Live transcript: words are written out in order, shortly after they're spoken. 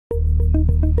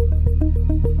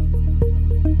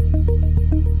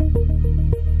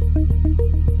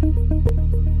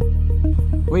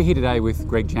We're here today with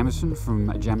Greg Jemmeson from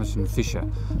Jemmeson and Fisher,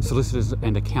 solicitors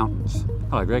and accountants.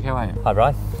 Hello Greg, how are you? Hi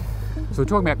Brian. So we're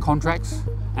talking about contracts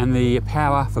and the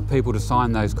power for people to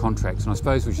sign those contracts, and I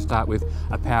suppose we should start with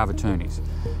a power of attorneys.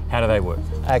 How do they work?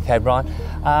 Okay Brian,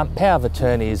 power of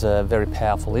attorney is a very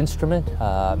powerful instrument.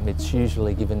 It's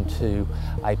usually given to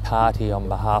a party on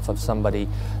behalf of somebody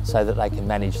so that they can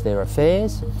manage their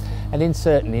affairs. And in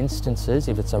certain instances,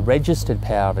 if it's a registered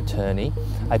power of attorney,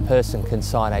 a person can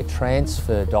sign a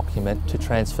transfer document to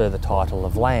transfer the title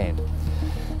of land.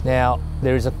 Now,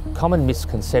 there is a common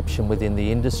misconception within the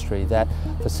industry that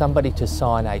for somebody to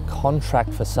sign a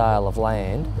contract for sale of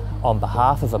land on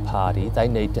behalf of a party, they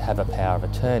need to have a power of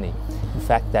attorney. In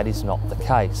fact, that is not the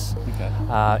case.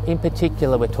 Okay. In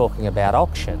particular, we're talking about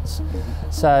auctions.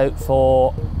 So,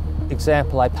 for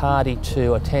example, a party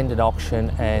to attend an auction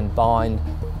and bind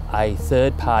a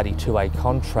third party to a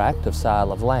contract of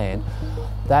sale of land,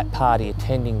 that party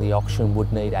attending the auction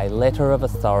would need a letter of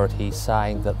authority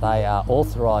saying that they are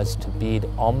authorised to bid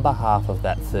on behalf of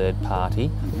that third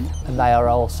party, and they are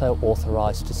also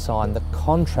authorised to sign the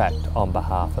contract on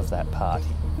behalf of that party.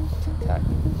 Okay.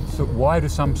 So why do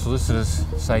some solicitors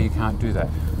say you can't do that?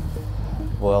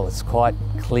 Well, it's quite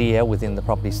clear within the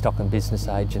Property Stock and Business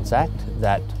Agents Act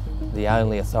that the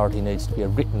only authority needs to be a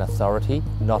written authority,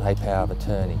 not a power of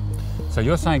attorney. So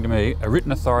you're saying to me a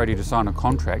written authority to sign a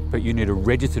contract, but you need a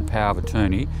registered power of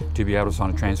attorney to be able to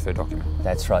sign a transfer document?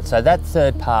 That's right. So that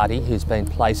third party who's been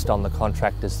placed on the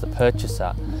contract as the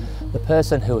purchaser, the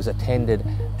person who has attended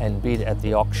and bid at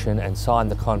the auction and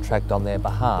signed the contract on their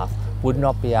behalf would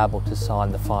not be able to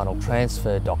sign the final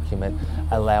transfer document,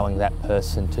 allowing that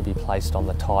person to be placed on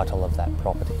the title of that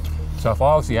property. So if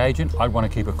I was the agent, I'd want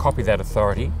to keep a copy of that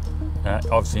authority,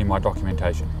 obviously in my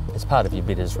documentation. As part of your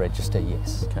bidder's register,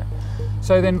 yes. Okay.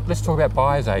 So then let's talk about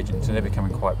buyer's agents, and they're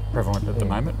becoming quite prevalent at the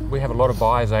moment. We have a lot of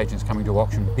buyer's agents coming to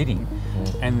auction bidding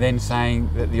and then saying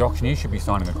that the auctioneer should be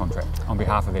signing the contract on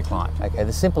behalf of their client. Okay,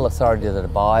 the simple authority that a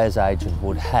buyer's agent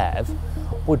would have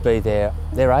would be their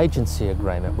agency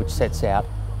agreement, which sets out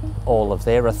all of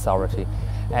their authority,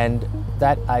 and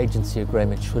that agency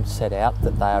agreement should set out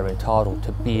that they are entitled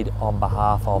to bid on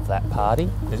behalf of that party.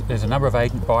 There's a number of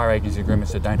buyer agency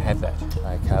agreements that don't have that.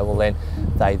 Okay, well then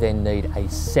they then need a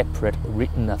separate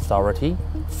written authority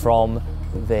from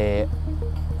their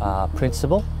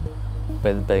principal,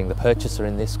 being the purchaser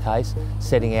in this case,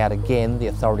 setting out again the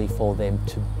authority for them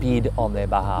to bid on their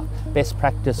behalf. Best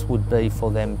practice would be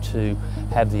for them to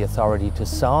have the authority to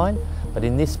sign, but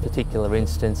in this particular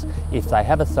instance, if they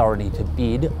have authority to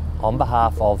bid on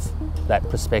behalf of that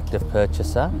prospective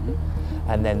purchaser,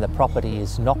 and then the property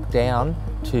is knocked down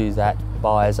to that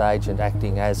buyer's agent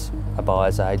acting as a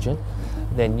buyer's agent,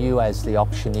 then you as the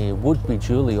auctioneer would be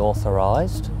duly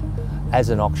authorised as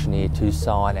an auctioneer to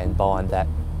sign and bind that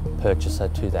purchaser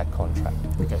to that contract.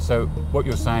 Okay, so what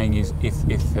you're saying is if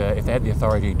they had the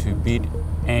authority to bid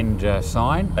and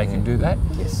sign, they can do that?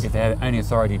 Yes. If they had only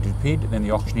authority to bid, then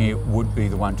the auctioneer would be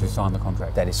the one to sign the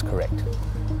contract? That is correct.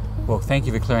 Well, thank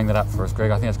you for clearing that up for us, Greg.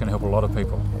 I think that's going to help a lot of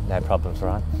people. No problems,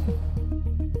 Ryan.